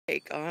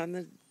Jake on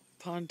the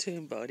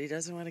pontoon boat. He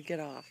doesn't want to get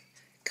off.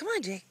 Come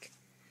on, Jake.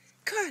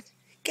 Come on,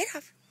 get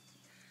off.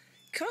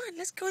 Come on,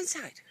 let's go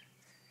inside.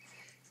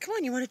 Come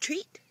on, you want a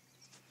treat?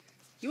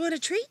 You want a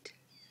treat?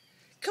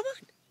 Come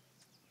on.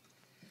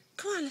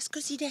 Come on, let's go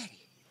see Daddy.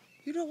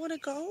 You don't want to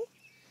go?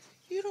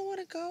 You don't want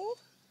to go?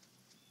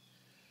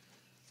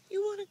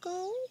 You want to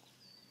go?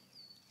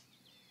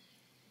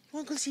 You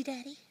want to go see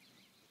Daddy?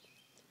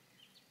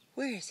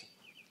 Where is he?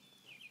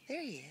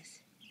 There he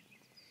is.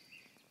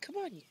 Come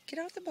on, get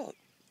off the boat.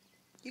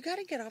 You got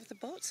to get off the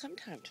boat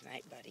sometime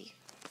tonight, buddy.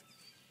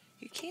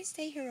 You can't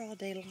stay here all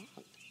day long.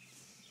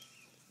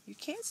 You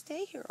can't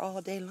stay here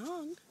all day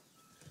long.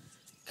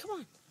 Come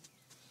on.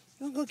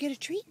 You want to go get a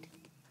treat?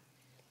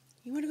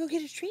 You want to go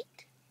get a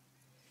treat?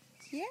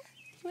 Yeah?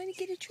 You want to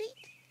get a treat?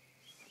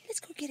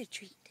 Let's go get a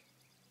treat.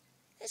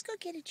 Let's go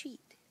get a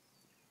treat.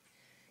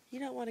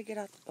 You don't want to get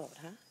off the boat,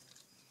 huh?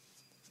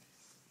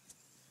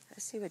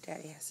 Let's see what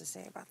Daddy has to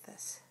say about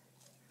this.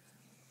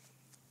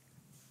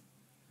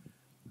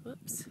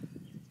 Whoops.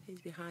 He's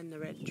behind the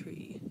red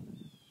tree.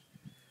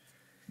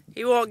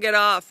 He won't get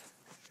off.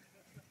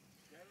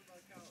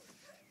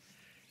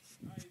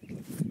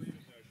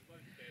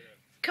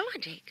 Come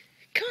on, Jake.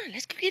 Come on,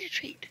 let's go get a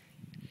treat.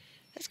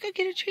 Let's go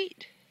get a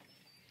treat.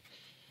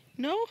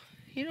 No?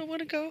 You don't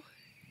want to go?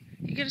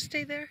 You gonna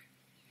stay there?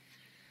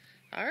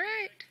 All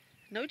right.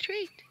 No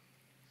treat.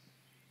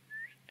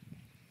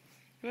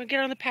 You want to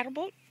get on the paddle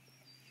boat?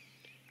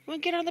 You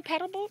want to get on the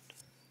paddle boat?